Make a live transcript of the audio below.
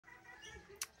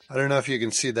I don't know if you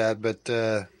can see that, but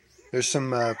there's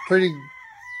some pretty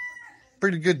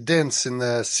good dents in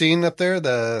the scene up there,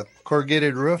 the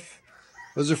corrugated roof.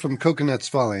 Those are from coconuts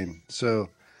falling. So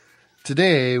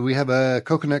today we have a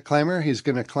coconut climber. He's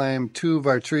going to climb 2 of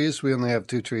our trees. We only have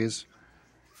 2 trees.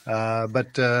 Yeah,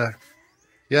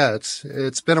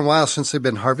 it's been a while since they've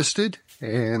been harvested,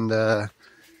 and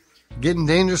getting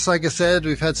dangerous. Like I said,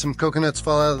 we've had some coconuts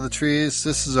fall out of the trees.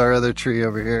 This is our other tree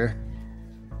over here,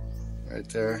 right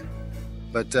there.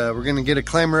 But we're going to get a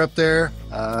climber up there.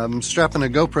 I'm strapping a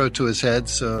GoPro to his head,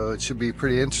 so it should be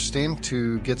pretty interesting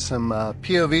to get some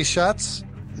POV shots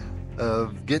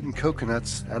of getting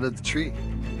coconuts out of the tree.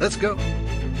 Let's go.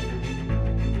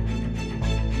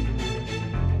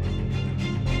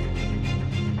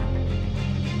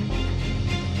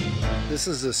 This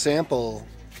is a sample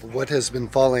of what has been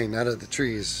falling out of the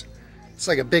trees. It's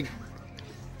like a big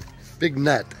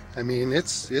nut. I mean,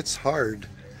 it's hard,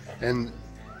 and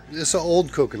it's an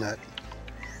old coconut.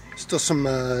 Still some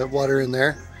water in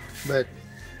there, but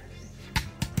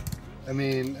I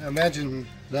mean, imagine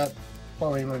that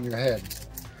falling on your head.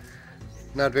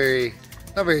 Not very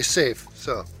safe.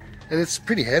 So, and it's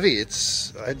pretty heavy.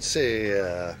 It's, I'd say,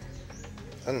 I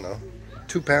don't know,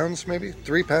 2 pounds, maybe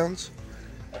 3 pounds.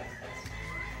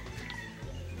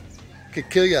 Could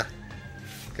kill ya.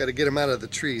 Got to get them out of the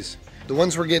trees. The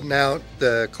ones we're getting out,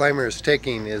 the climber is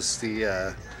taking, is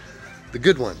the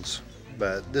good ones,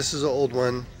 but this is an old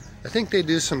one. I think they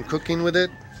do some cooking with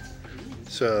it,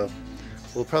 so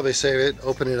we'll probably save it,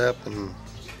 open it up, and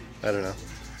I don't know,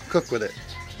 cook with it.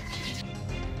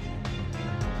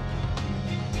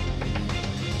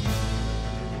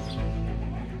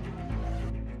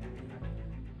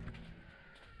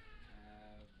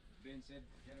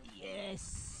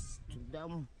 Yes,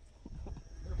 dumb.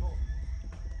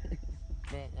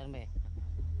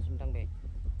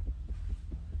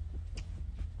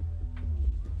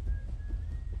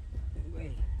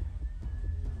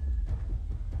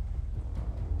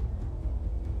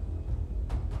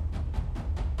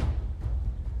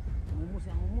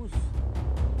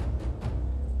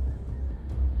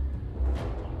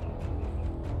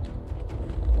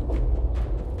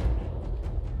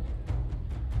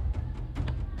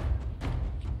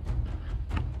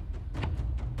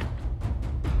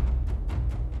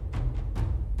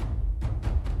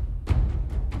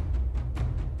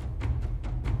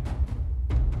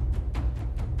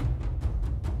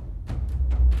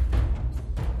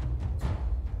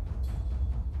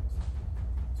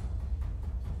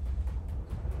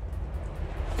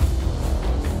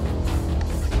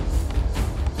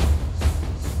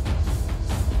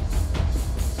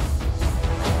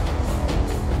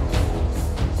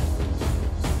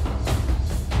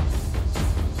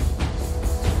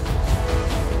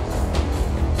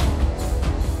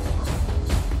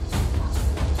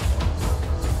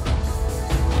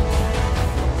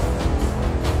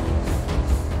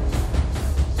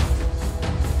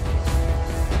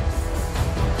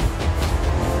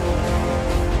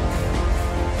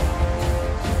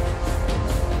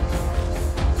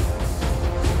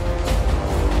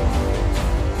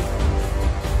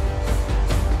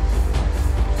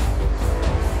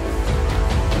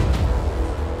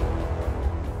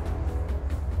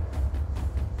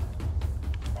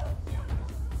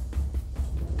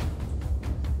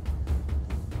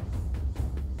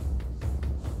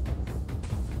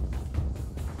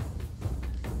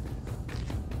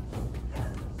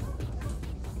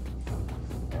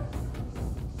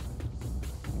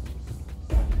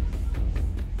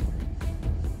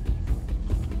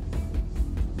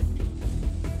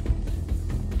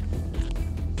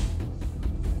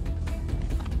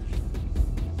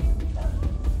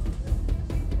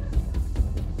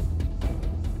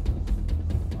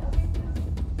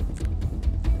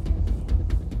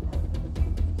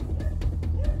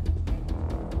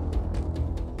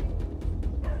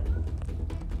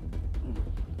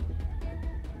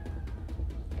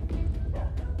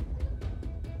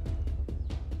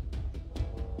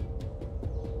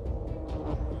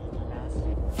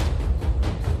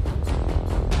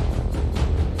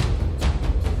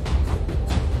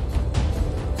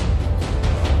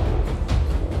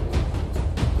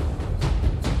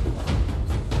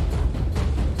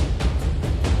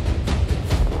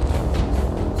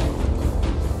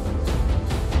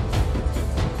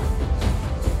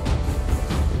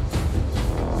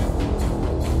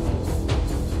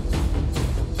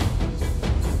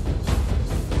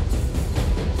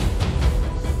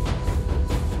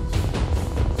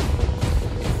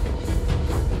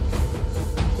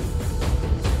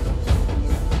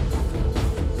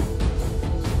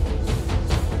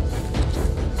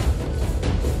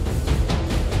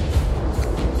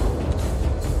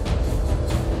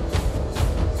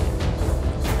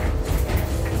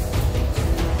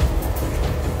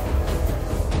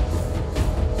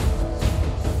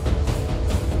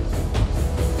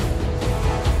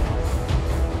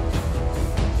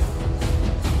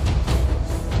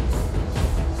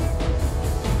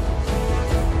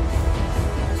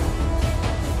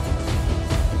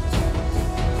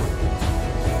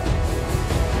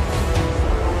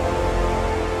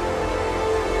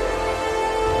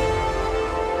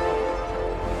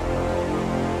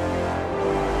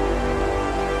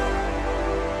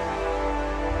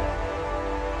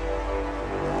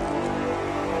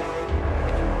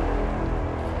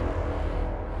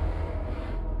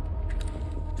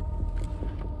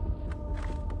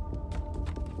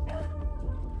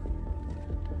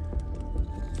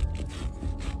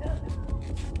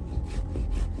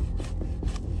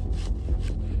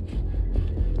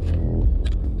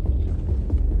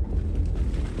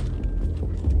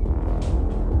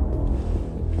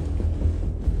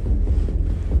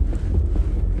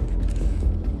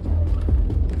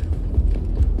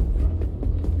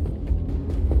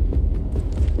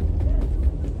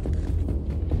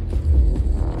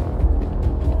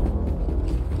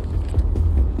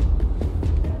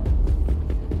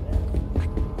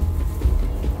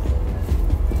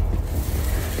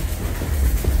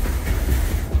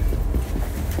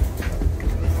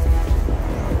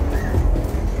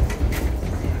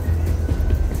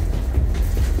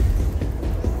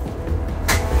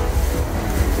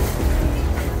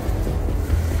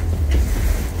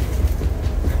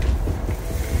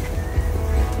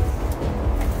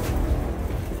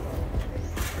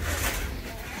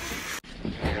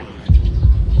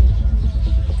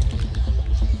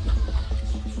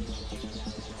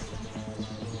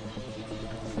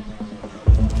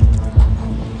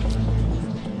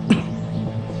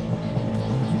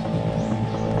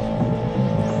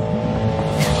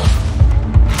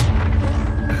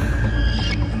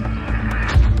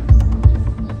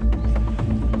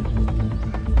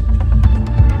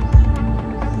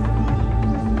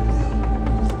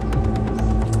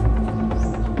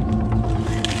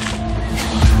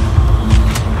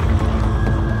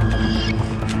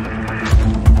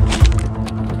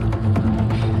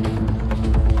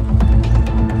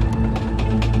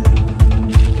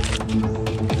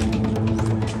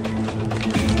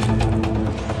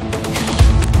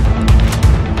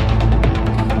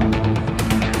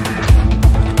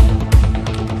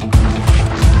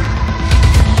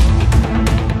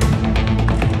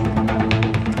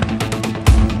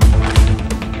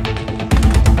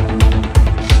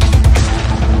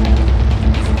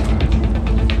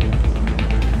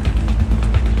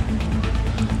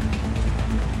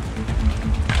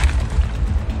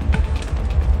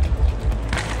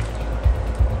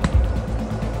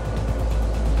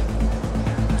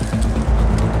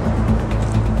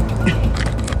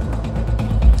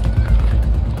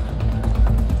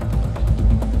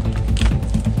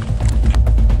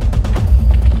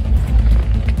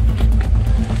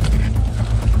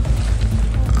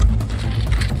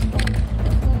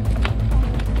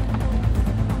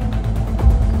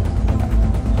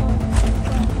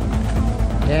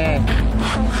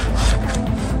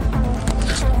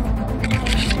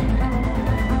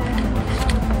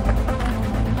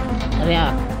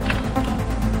 Yeah.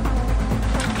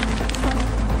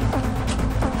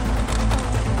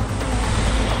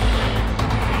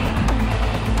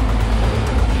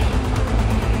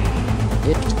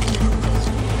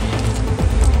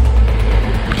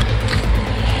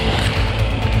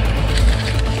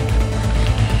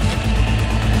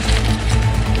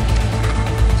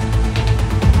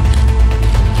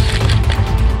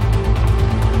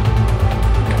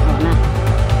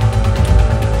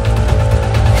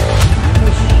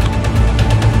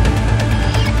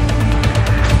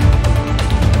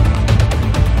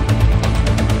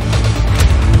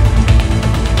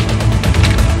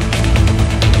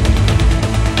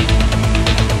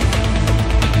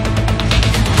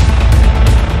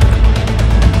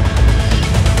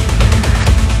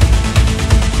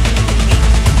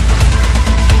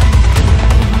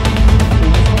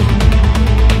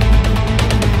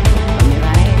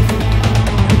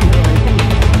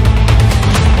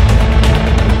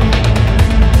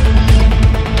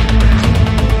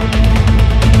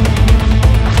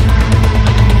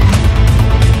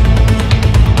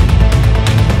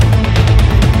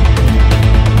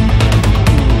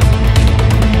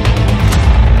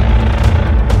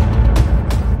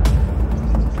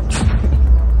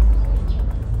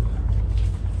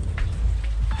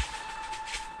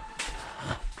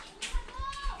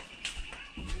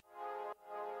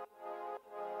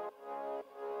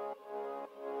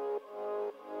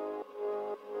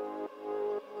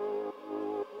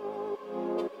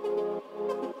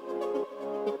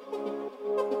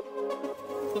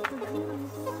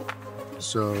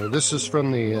 So this is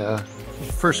from the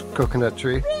first coconut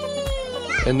tree,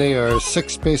 and they are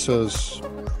 6 pesos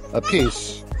a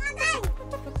piece.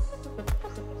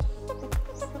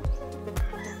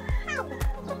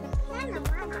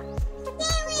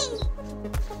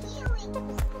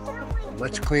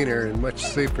 Much cleaner and much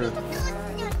safer.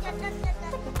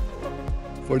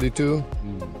 42?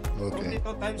 Okay.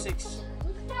 42 times 6.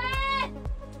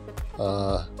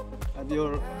 At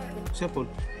your cell phone.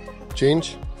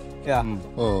 Change? Yeah.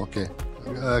 Oh, okay.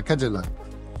 Kadya lang.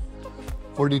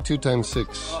 42 times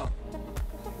 6.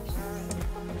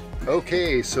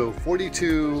 Okay, so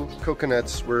 42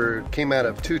 coconuts came out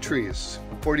of 2 trees.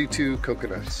 42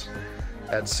 coconuts.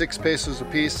 At 6 pesos a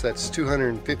piece, that's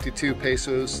 252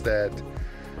 pesos that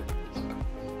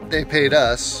they paid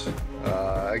us.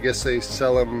 I guess they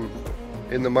sell them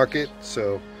in the market,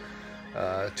 so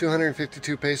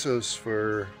 252 pesos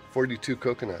for 42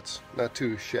 coconuts. Not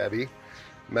too shabby.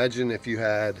 Imagine if you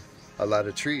had a lot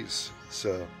of trees.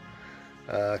 So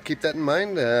keep that in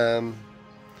mind. I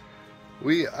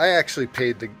actually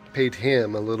paid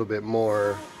him a little bit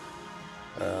more,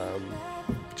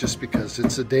 just because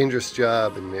it's a dangerous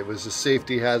job and it was a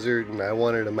safety hazard, and I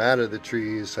wanted him out of the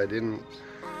trees. I didn't,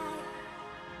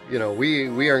 you know,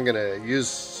 we aren't gonna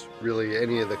use really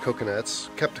any of the coconuts.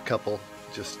 Kept a couple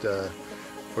just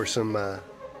for some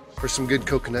good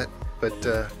coconut, but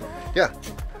yeah.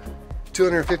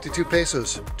 252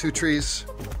 pesos, 2 trees,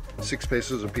 6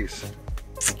 pesos a piece.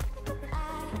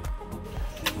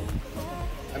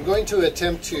 I'm going to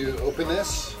attempt to open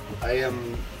this. I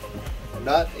am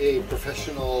not a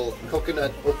professional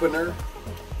coconut opener,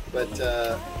 but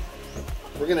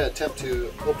we're going to attempt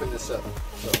to open this up.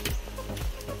 So,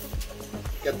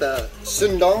 got the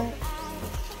sundong,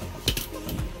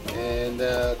 and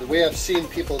the way I've seen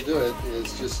people do it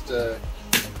is just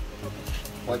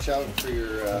watch out for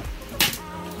your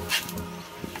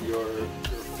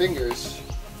fingers.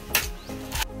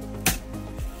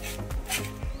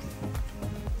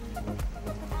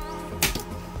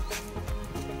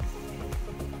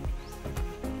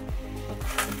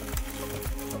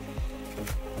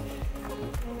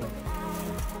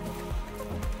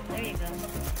 There you go.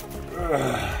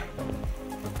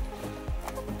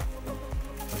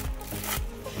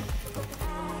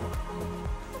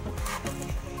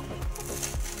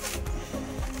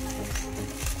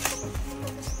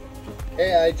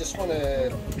 Hey, I just want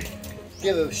to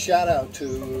give a shout out to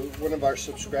one of our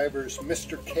subscribers,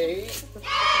 Mr. K. He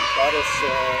bought us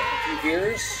a few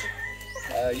beers.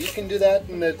 You can do that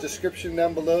in the description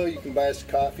down below. You can buy us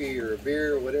coffee or a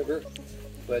beer or whatever.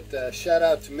 But shout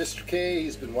out to Mr. K.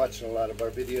 He's been watching a lot of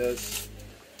our videos.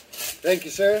 Thank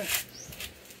you, sir.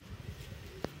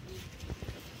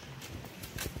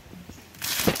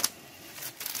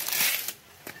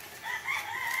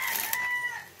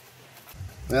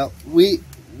 Well, we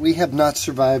have not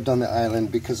survived on the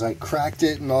island because I cracked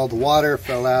it and all the water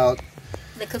fell out.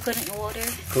 The coconut water?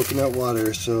 Coconut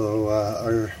water, so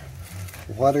our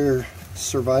water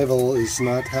survival is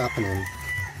not happening.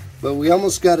 But we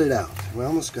almost got it out. We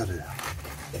almost got it out.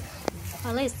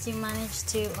 At least you managed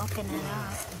to open it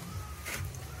up.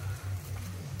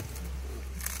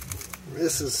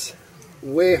 This is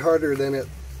way harder than it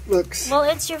looks. Well,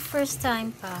 it's your first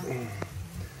time, pa.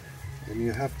 And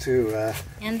you have to...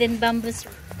 and then bamboo's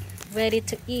ready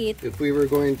to eat. if we were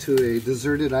going to a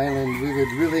deserted island, we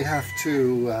would really have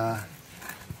to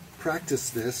practice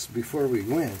this before we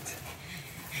went.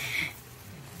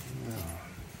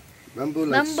 Bamboo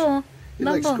likes, he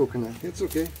likes coconut. It's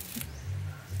okay.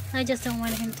 I just don't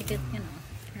want him to get,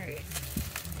 hurt.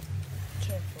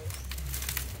 Careful.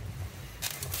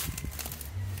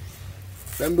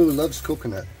 Bamboo loves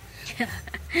coconut.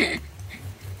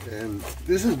 And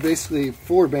this is basically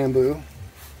for bamboo.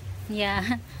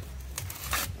 Yeah.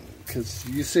 Because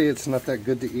you say it's not that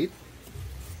good to eat.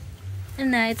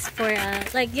 And it's for,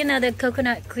 like, the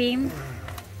coconut cream.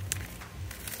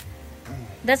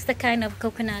 That's the kind of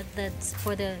coconut that's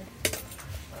for the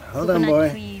Hold coconut on, boy.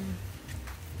 cream.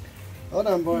 Hold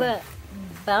on, boy. But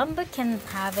bamboo can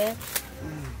have it.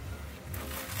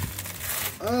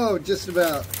 Oh, just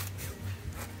about.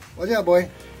 Watch out, boy.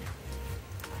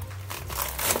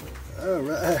 All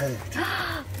right.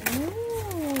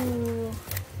 Ooh.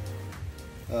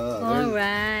 All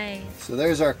right. So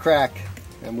there's our crack,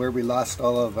 and where we lost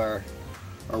all of our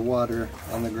water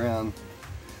on the ground.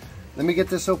 Let me get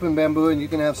this open, Bamboo, and you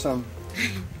can have some.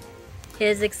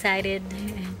 He's excited.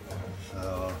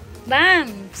 So.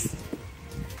 Bams!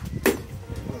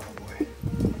 Oh boy.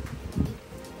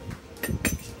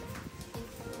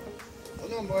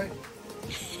 Hold on, boy.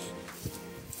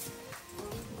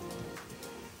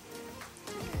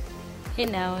 He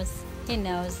knows. He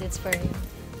knows it's for him.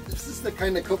 This is the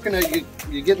kind of coconut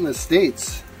you get in the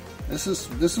States. This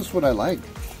is what I like.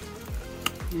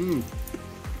 Mmm.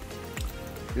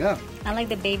 Yeah. I like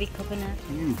the baby coconut.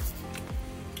 Mmm.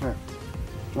 Here.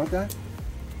 Want that?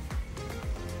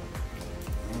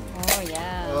 Oh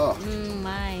yeah. Oh.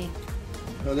 My.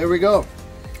 Oh, there we go.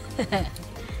 I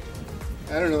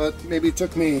don't know, maybe it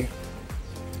took me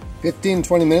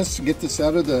 15-20 minutes to get this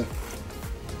out of the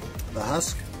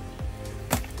husk.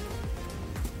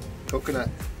 Coconut.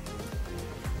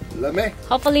 Lame.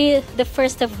 Hopefully the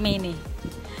first of many.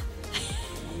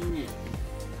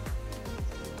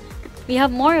 We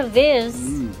have more of this.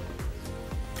 Mm.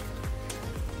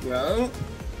 Yeah,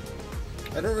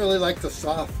 I don't really like the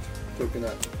soft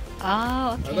coconut.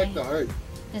 Oh, okay. I like the hard.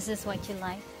 This is what you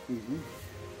like?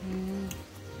 Mm-hmm.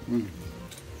 Mm.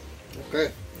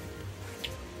 Okay.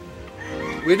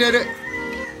 We did it.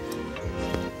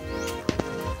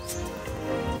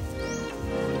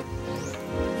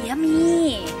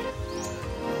 Yummy.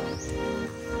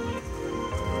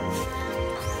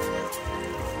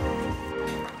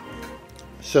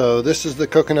 So this is the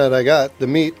coconut I got, the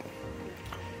meat.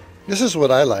 This is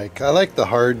what I like. I like the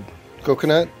hard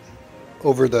coconut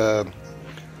over the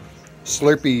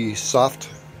slurpy soft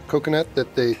coconut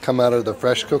that they come out of the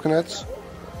fresh coconuts.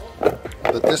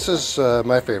 But this is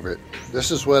my favorite.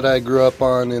 This is what I grew up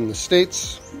on in the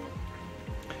States.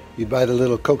 You'd buy the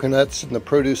little coconuts in the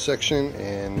produce section,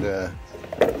 and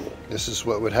this is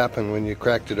what would happen when you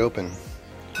cracked it open.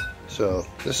 So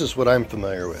this is what I'm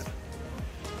familiar with.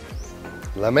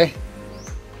 Lame.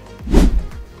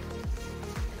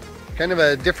 Kind of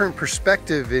a different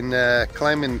perspective in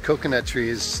climbing coconut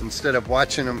trees. Instead of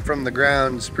watching them from the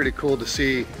ground, it's pretty cool to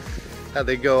see how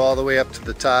they go all the way up to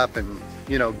the top and,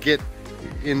 you know, get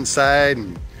inside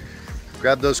and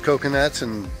grab those coconuts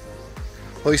and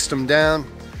hoist them down.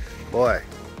 Boy,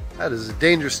 that is a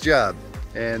dangerous job.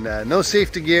 And no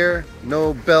safety gear,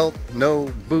 no belt, no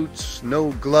boots,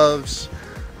 no gloves,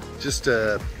 just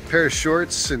a pair of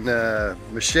shorts and a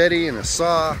machete and a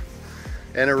saw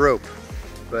and a rope.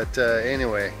 But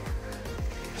anyway,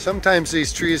 sometimes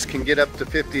these trees can get up to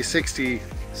 50, 60,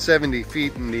 70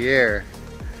 feet in the air,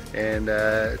 and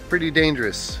pretty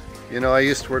dangerous. You know, I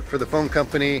used to work for the phone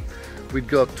company. We'd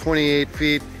go up 28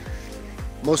 feet,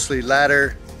 mostly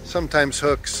ladder, sometimes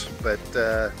hooks, but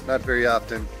not very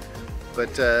often.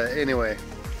 But anyway,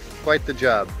 quite the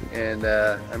job. And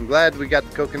I'm glad we got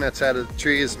the coconuts out of the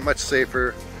trees, much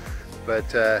safer.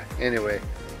 But anyway,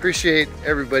 appreciate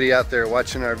everybody out there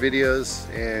watching our videos,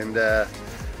 and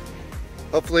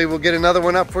hopefully we'll get another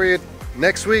one up for you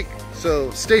next week. So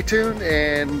stay tuned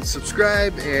and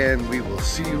subscribe, and we will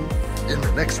see you in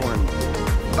the next one.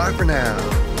 Bye for now.